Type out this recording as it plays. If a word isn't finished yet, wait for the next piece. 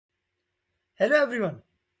Hello everyone.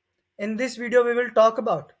 In this video we will talk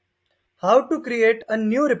about how to create a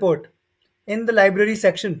new report in the library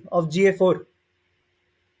section of GA4.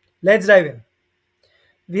 Let's dive in.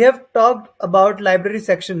 We have talked about library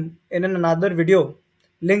section in another video,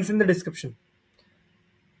 links in the description.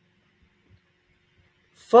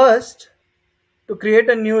 First, to create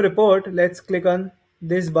a new report, let's click on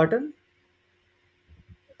this button.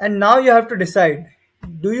 And now you have to decide,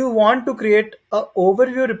 do you want to create an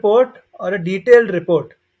overview report or a detailed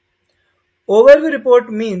report? Overview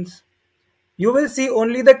report means you will see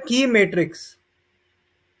only the key matrix.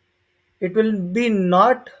 It will be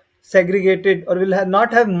not segregated or will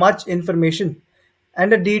not have much information.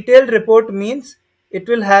 And a detailed report means it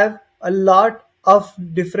will have a lot of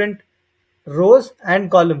different rows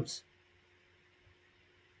and columns.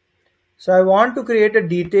 So I want to create a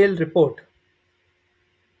detailed report.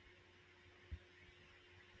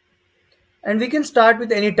 And we can start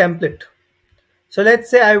with any template. So let's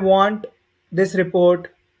say I want this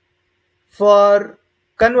report for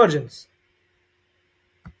conversions.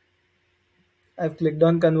 I've clicked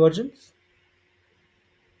on conversions.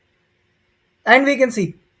 And we can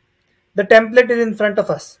see the template is in front of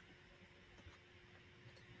us.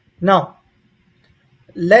 Now,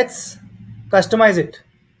 let's customize it.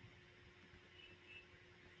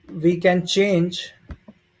 We can change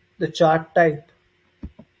the chart type.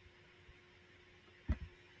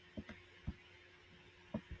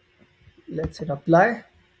 Let's hit apply.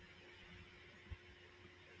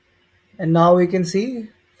 And now we can see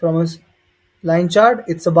from a line chart,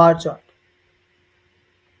 it's a bar chart.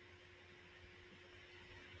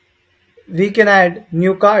 We can add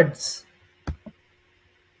new cards.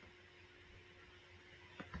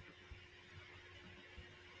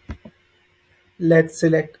 Let's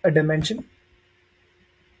select a dimension.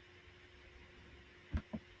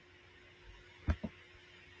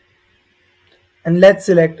 And let's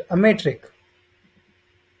select a metric.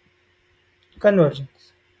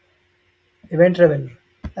 Conversions. Event revenue.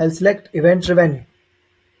 I'll select event revenue.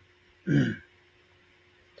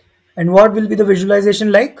 And what will be the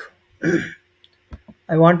visualization like?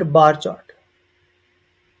 I want a bar chart.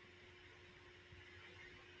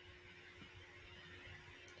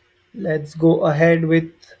 Let's go ahead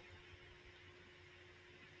with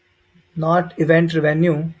not event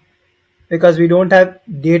revenue because we don't have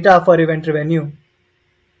data for event revenue.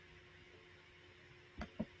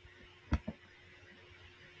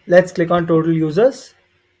 Let's click on total users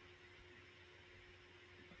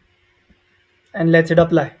and let's hit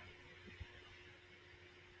apply.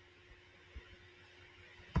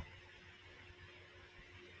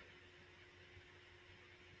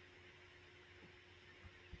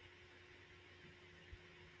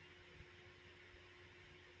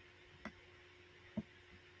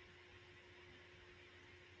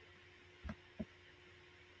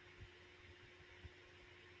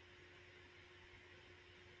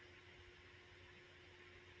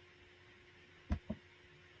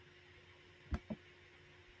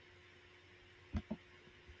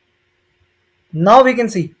 Now we can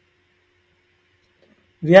see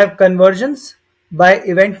we have conversions by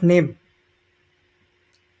event name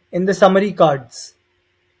in the summary cards.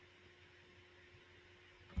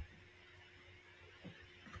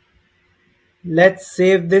 Let's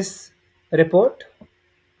save this report.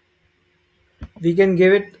 We can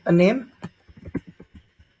give it a name.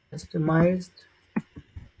 Customized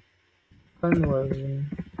conversion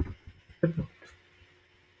report.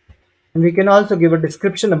 And we can also give a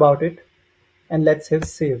description about it. And let's hit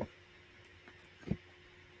save.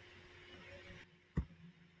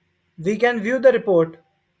 We can view the report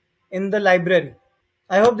in the library.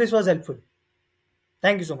 I hope this was helpful.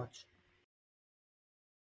 Thank you so much.